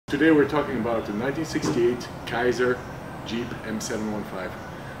Today we're talking about the 1968 Kaiser Jeep M715.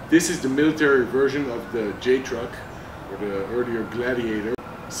 This is the military version of the J truck, or the earlier Gladiator,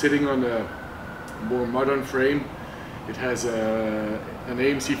 sitting on a more modern frame. It has an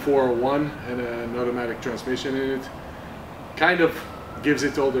AMC 401 and an automatic transmission in it. Kind of gives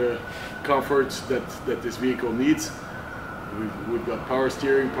it all the comforts that this vehicle needs. We've got power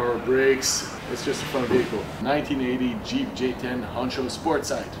steering, power brakes. It's just a fun vehicle. 1980 Jeep J10 Honcho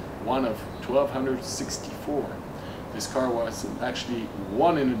Sportside, one of 1264. This car was actually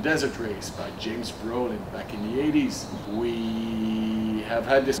won in a desert race by James Brolin back in the 80s. We have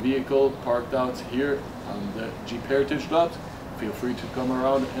had this vehicle parked out here on the Jeep Heritage lot. Feel free to come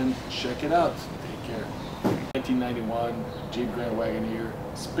around and check it out. Take care. 1991 Jeep Grand Wagoneer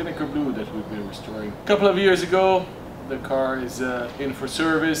Spinnaker Blue that we've been restoring. A couple of years ago, the car is in for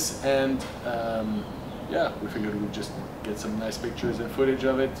service, and yeah, we figured we'd just get some nice pictures and footage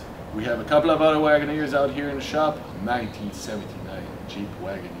of it. We have a couple of other Wagoneers out here in the shop. 1979 Jeep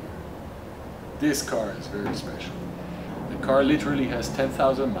Wagoneer. This car is very special. The car literally has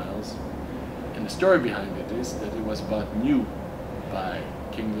 10,000 miles, and the story behind it is that it was bought new by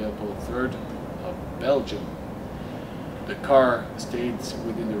King Leopold III of Belgium. The car stayed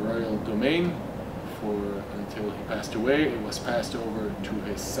within the royal domain until he passed away. It was passed over to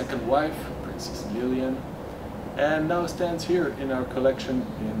his second wife, Princess Lillian, and now stands here in our collection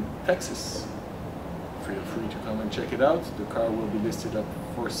in Texas. Feel free to come and check it out. The car will be listed up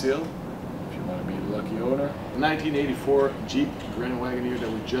for sale if you want to be a lucky owner. 1984 Jeep Grand Wagoneer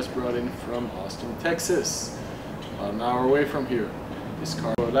that we just brought in from Austin, Texas, about an hour away from here. This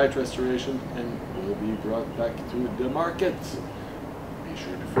car will light restoration and will be brought back to the market. Be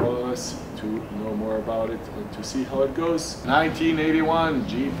sure to follow us to know more about it and to see how it goes. 1981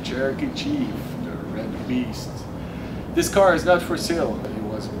 Jeep Cherokee Chief, the Red Beast. This car is not for sale. It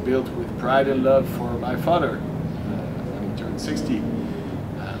was built with pride and love for my father when he turned 60.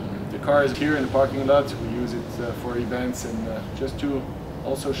 The car is here in the parking lot. We use it for events and just to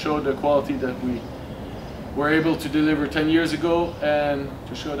also show the quality that we were able to deliver 10 years ago, and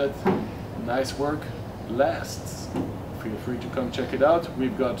to show that nice work lasts. Feel free to come check it out.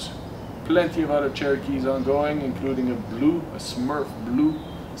 We've got plenty of other Cherokees ongoing, including a Smurf Blue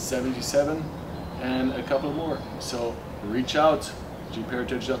 77 and a couple more. So reach out,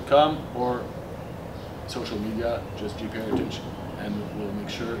 jeepheritage.com, or social media, just Jeep Heritage, and we'll make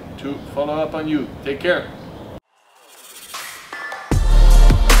sure to follow up on you. Take care.